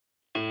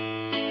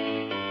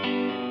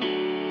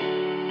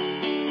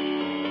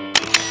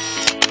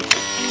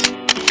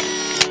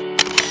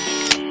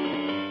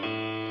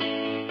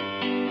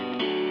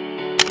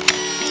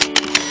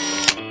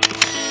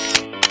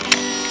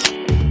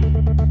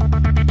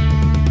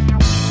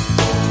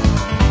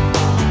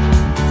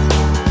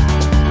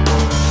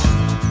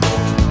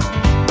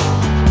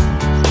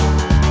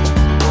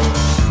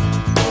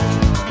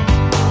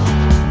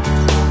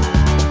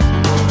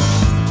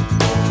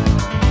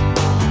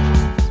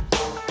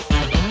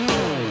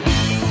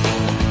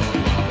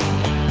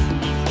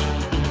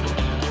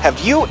Have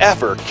you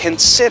ever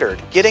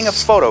considered getting a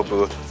photo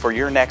booth for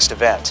your next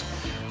event?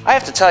 I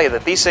have to tell you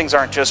that these things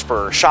aren't just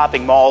for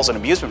shopping malls and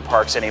amusement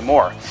parks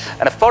anymore,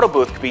 and a photo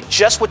booth could be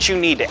just what you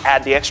need to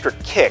add the extra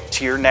kick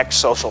to your next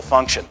social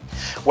function.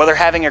 Whether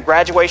having a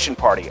graduation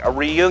party, a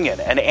reunion,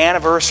 an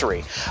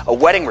anniversary, a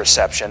wedding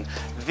reception,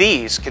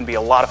 these can be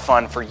a lot of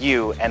fun for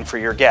you and for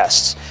your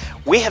guests.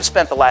 We have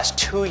spent the last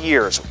 2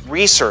 years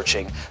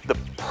researching the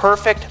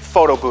perfect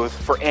photo booth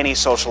for any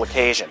social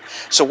occasion.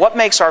 So what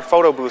makes our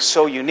photo booth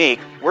so unique?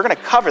 We're going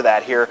to cover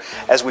that here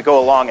as we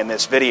go along in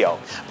this video.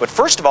 But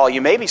first of all,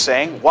 you may be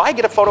saying, why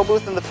get a photo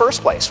booth in the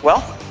first place? Well,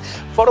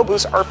 photo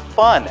booths are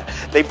fun.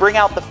 They bring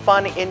out the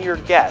fun in your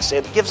guests.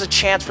 It gives a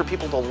chance for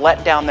people to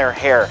let down their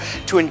hair,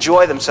 to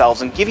enjoy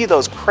themselves, and give you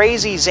those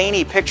crazy,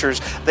 zany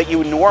pictures that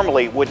you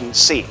normally wouldn't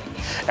see.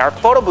 Now, our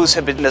photo booths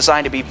have been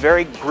designed to be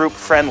very group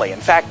friendly. In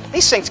fact,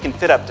 these things can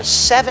fit up to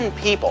 7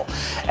 people.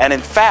 And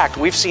in fact,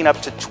 we've seen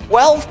up to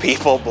 12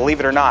 people, believe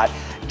it or not,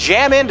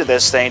 jam into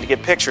this thing to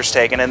get pictures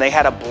taken, and they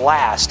had a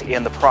blast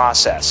in the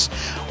process.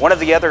 One of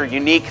the other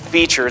unique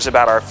features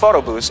about our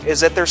photo booths is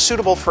that they're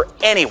suitable for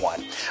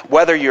anyone.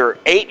 Whether you're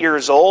 8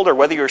 years old or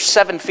whether you're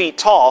 7 feet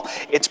tall,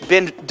 it's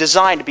been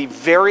designed to be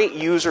very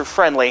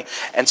user-friendly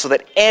and so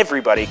that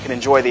everybody can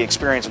enjoy the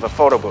experience of a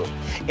photo booth.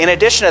 In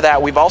addition to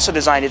that, we've also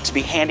designed it to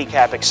be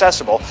handicap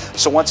accessible,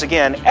 so once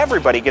again,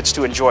 everybody gets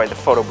to enjoy the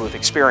photo booth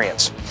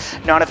experience.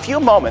 Now, in a few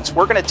moments,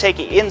 we're going to take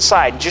you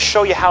inside and just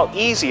show you how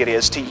easy it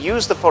is to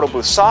use the photo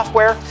booth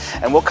software,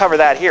 and we'll cover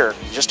that here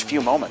in just a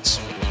few moments.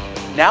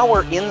 Now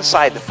we're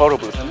inside the photo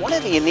booth, and one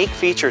of the unique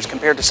features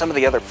compared to some of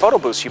the other photo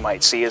booths you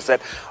might see is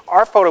that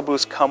our photo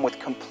booths come with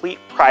complete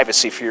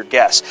privacy for your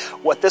guests.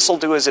 What this will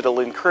do is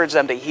it'll encourage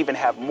them to even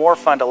have more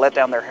fun, to let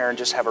down their hair and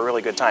just have a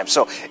really good time.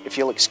 So if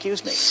you'll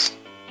excuse me.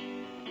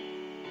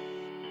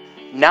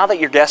 Now that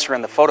your guests are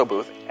in the photo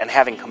booth and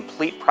having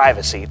complete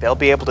privacy, they'll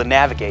be able to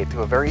navigate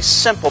through a very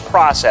simple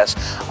process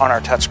on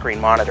our touchscreen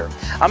monitor.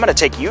 I'm going to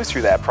take you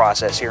through that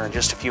process here in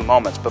just a few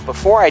moments, but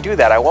before I do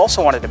that, I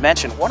also wanted to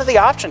mention one of the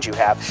options you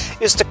have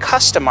is to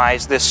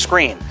customize this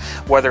screen,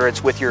 whether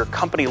it's with your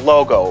company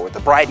logo or the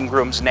bride and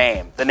groom's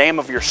name, the name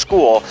of your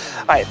school.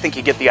 I think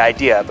you get the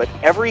idea, but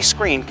every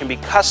screen can be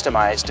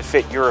customized to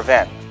fit your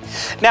event.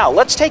 Now,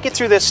 let's take you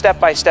through this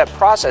step-by-step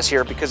process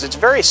here because it's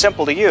very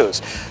simple to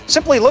use.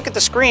 Simply look at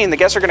the screen. The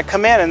guests are going to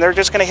come in and they're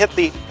just going to hit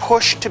the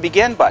push to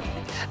begin button.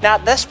 Now,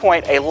 at this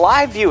point, a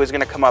live view is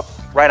going to come up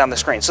right on the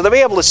screen. So they'll be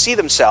able to see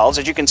themselves,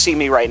 as you can see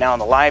me right now in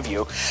the live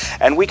view,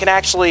 and we can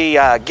actually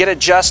get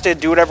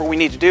adjusted, do whatever we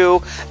need to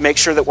do, make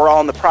sure that we're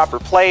all in the proper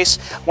place.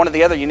 One of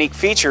the other unique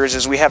features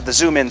is we have the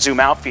zoom in, zoom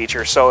out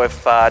feature. So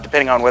if,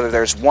 depending on whether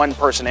there's one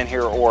person in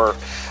here or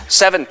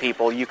 7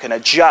 people, you can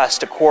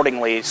adjust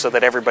accordingly so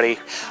that everybody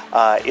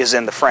is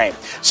in the frame.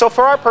 So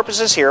for our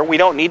purposes here, we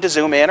don't need to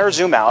zoom in or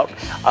zoom out.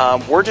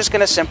 We're just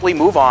going to simply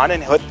move on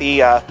and hit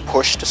the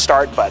push to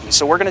start button.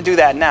 So we're going to do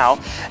that now,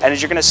 and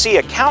as you're going to see,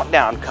 a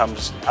countdown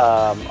comes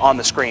on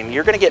the screen.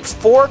 You're going to get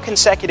 4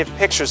 consecutive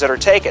pictures that are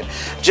taken,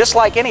 just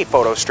like any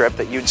photo strip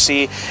that you'd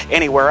see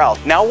anywhere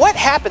else. Now what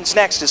happens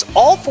next is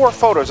all 4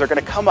 photos are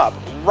going to come up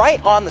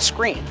right on the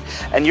screen,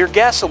 and your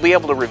guests will be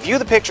able to review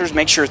the pictures,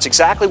 make sure it's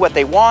exactly what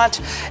they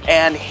want.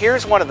 And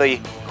here's one of the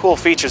cool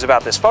features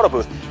about this photo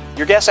booth.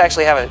 Your guests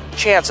actually have a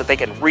chance that they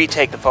can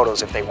retake the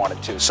photos if they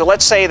wanted to. So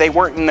let's say they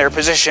weren't in their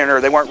position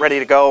or they weren't ready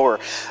to go, or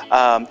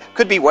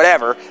could be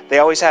whatever. They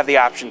always have the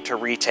option to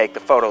retake the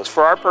photos.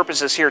 For our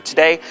purposes here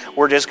today,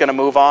 we're just going to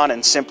move on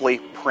and simply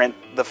print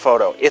the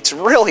photo. It's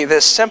really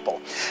this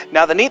simple.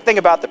 Now, the neat thing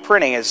about the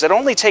printing is it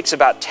only takes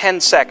about 10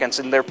 seconds,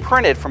 and they're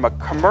printed from a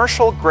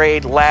commercial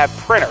grade lab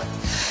printer.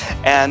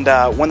 And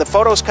when the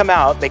photos come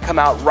out, they come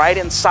out right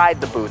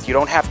inside the booth. You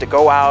don't have to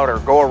go out or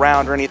go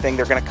around or anything.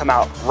 They're going to come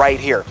out right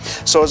here.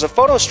 So as a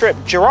photo strip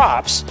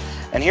drops,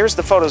 and here's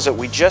the photos that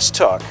we just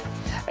took,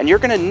 and you're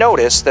going to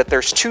notice that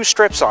there's 2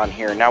 strips on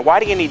here. Now,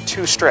 why do you need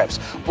 2 strips?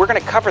 We're going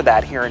to cover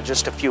that here in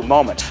just a few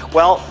moments.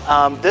 Well,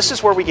 this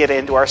is where we get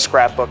into our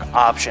scrapbook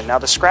option. Now,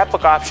 the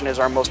scrapbook option is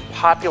our most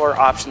popular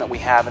option that we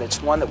have, and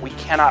it's one that we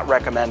cannot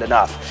recommend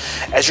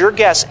enough. As your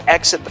guests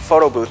exit the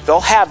photo booth, they'll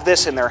have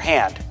this in their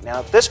hand. Now,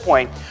 at this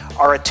point,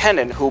 our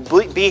attendant, who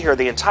will be here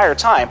the entire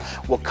time,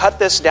 will cut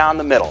this down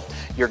the middle.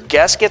 Your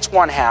guest gets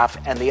one half,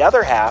 and the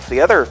other half,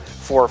 the other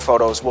 4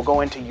 photos, will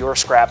go into your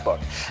scrapbook.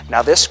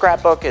 Now, this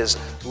scrapbook is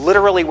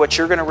literally what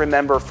you're going to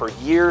remember for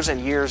years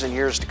and years and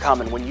years to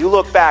come. And when you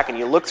look back and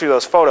you look through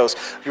those photos,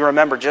 you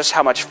remember just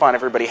how much fun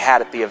everybody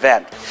had at the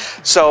event.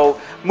 So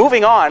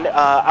moving on,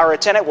 our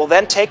attendant will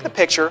then take the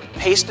picture,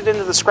 paste it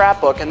into the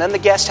scrapbook, and then the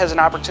guest has an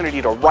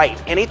opportunity to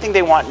write anything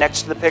they want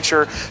next to the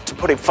picture, to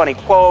put a funny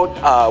quote,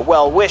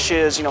 well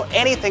wishes,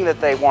 anything that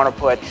they want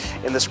to put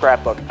in the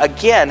scrapbook.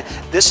 Again,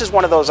 this is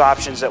one of those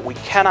options that we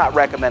cannot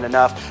recommend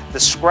enough. The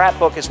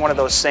scrapbook is one of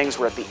those things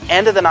where at the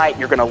end of the night,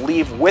 you're going to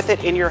leave with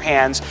it in your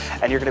hands,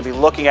 and you're going to be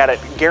looking at it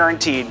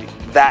guaranteed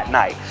that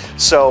night.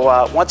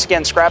 So once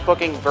again,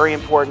 scrapbooking, very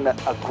important,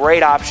 a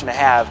great option to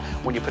have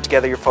when you put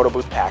together your photo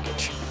booth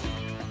package.